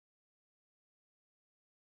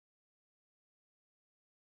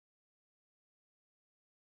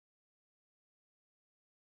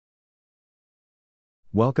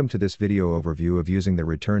Welcome to this video overview of using the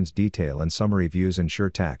returns detail and summary views in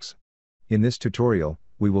SureTax. In this tutorial,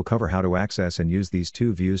 we will cover how to access and use these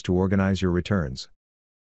two views to organize your returns.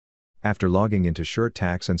 After logging into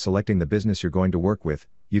SureTax and selecting the business you're going to work with,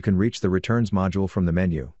 you can reach the Returns module from the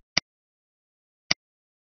menu.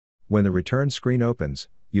 When the Returns screen opens,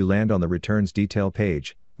 you land on the Returns detail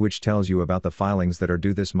page, which tells you about the filings that are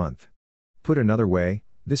due this month. Put another way,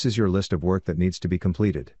 this is your list of work that needs to be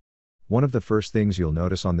completed. One of the first things you'll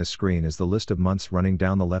notice on this screen is the list of months running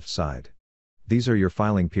down the left side. These are your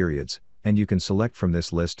filing periods, and you can select from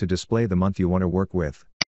this list to display the month you want to work with.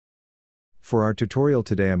 For our tutorial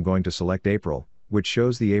today, I'm going to select April, which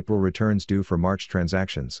shows the April returns due for March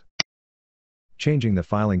transactions. Changing the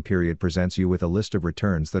filing period presents you with a list of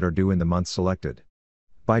returns that are due in the month selected.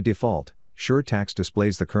 By default, SureTax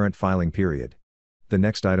displays the current filing period. The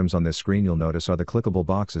next items on this screen you'll notice are the clickable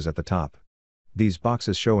boxes at the top. These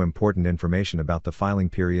boxes show important information about the filing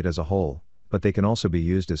period as a whole, but they can also be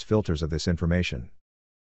used as filters of this information.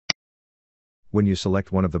 When you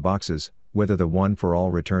select one of the boxes, whether the one for all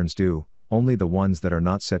returns due, only the ones that are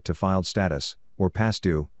not set to filed status, or past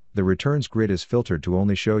due, the returns grid is filtered to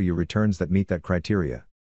only show you returns that meet that criteria.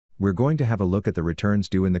 We're going to have a look at the returns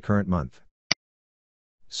due in the current month.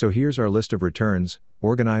 So here's our list of returns,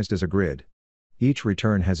 organized as a grid. Each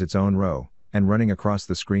return has its own row, and running across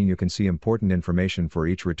the screen you can see important information for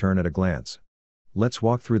each return at a glance. Let's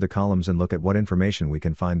walk through the columns and look at what information we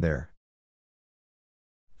can find there.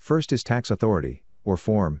 First is Tax Authority, or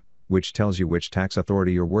Form, which tells you which tax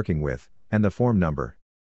authority you're working with, and the form number.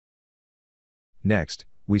 Next,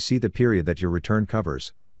 we see the period that your return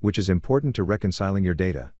covers, which is important to reconciling your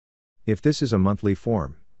data. If this is a monthly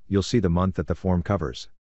form, you'll see the month that the form covers.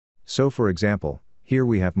 So for example, here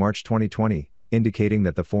we have March 2020, indicating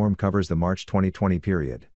that the form covers the March 2020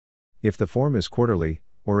 period. If the form is quarterly,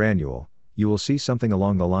 or annual, you will see something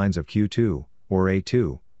along the lines of Q2, or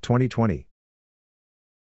A2, 2020.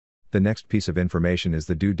 The next piece of information is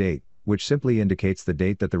the due date, which simply indicates the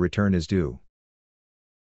date that the return is due.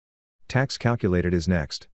 Tax Calculated is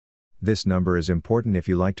next. This number is important if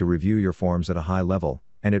you like to review your forms at a high level,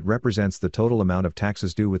 and it represents the total amount of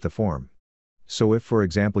taxes due with the form. So if for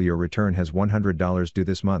example your return has $100 due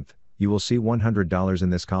this month, you will see $100 in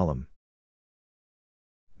this column.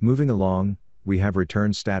 Moving along, we have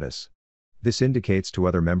Return Status. This indicates to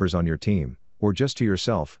other members on your team, or just to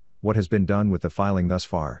yourself, what has been done with the filing thus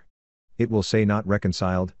far. It will say not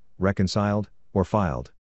reconciled, reconciled, or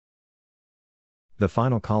filed. The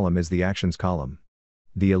final column is the Actions column.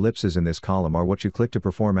 The ellipses in this column are what you click to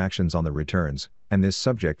perform actions on the returns, and this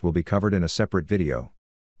subject will be covered in a separate video.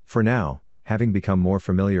 For now, having become more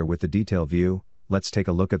familiar with the Detail view, let's take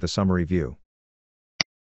a look at the Summary view.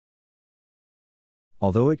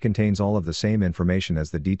 Although it contains all of the same information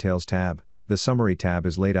as the Details tab, the Summary tab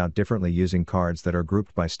is laid out differently using cards that are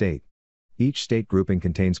grouped by state. Each state grouping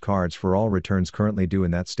contains cards for all returns currently due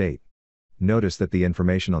in that state. Notice that the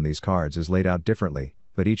information on these cards is laid out differently,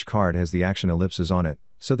 but each card has the action ellipses on it,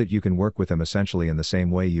 so that you can work with them essentially in the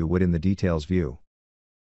same way you would in the Details view.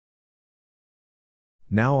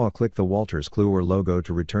 Now I'll click the Wolters Kluwer logo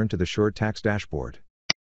to return to the SureTax dashboard.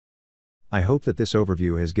 I hope that this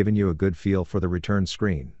overview has given you a good feel for the return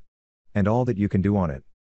screen and all that you can do on it.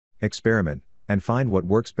 Experiment, and find what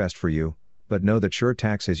works best for you, but know that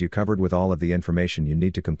SureTax has you covered with all of the information you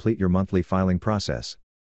need to complete your monthly filing process.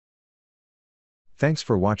 Thanks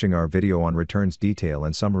for watching our video on returns detail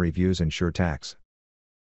and summary views in SureTax.